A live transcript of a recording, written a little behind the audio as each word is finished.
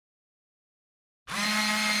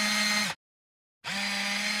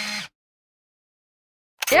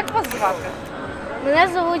Як вас звати? Мене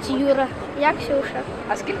звуть Юра, я Ксюша.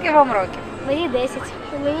 А скільки вам років? Мені 10,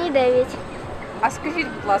 мені 9. А скажіть,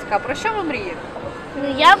 будь ласка, а про що ви мрієте?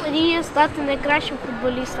 Я мрію стати найкращим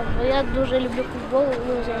футболістом, бо я дуже люблю футбол,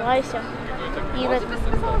 займаюся.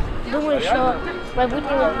 І думаю, що в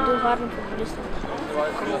майбутньому буду гарним футболістом.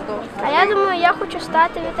 Круто. А я думаю, я хочу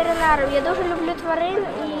стати ветеринаром. Я дуже люблю тварин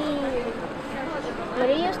і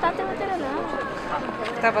мрію стати ветеринаром.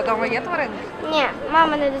 В тебе вдома є тваринки? Ні,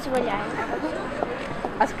 мама не дозволяє.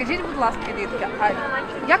 А скажіть, будь ласка, дітки, а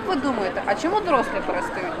як ви думаєте, а чому дорослі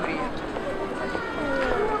перестають мріяти?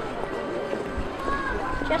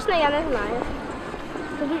 Чесно, я не знаю.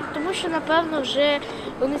 Тому що, напевно, вже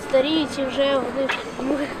вони старіють і вже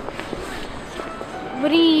вони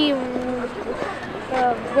мрії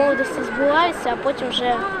в молодості збуваються, а потім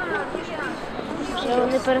вже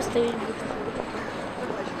вони перестають бути.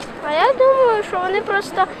 А я думаю, що вони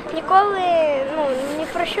просто ніколи ні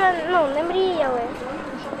про що не мріяли.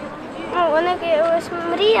 Вони ось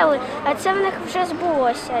мріяли, а це в них вже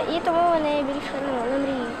збулося, і тому вони більше не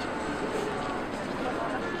мріють.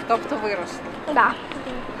 Тобто виросли? Так, да.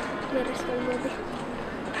 Виросли люди.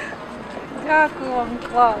 Дякую вам,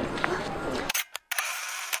 клас.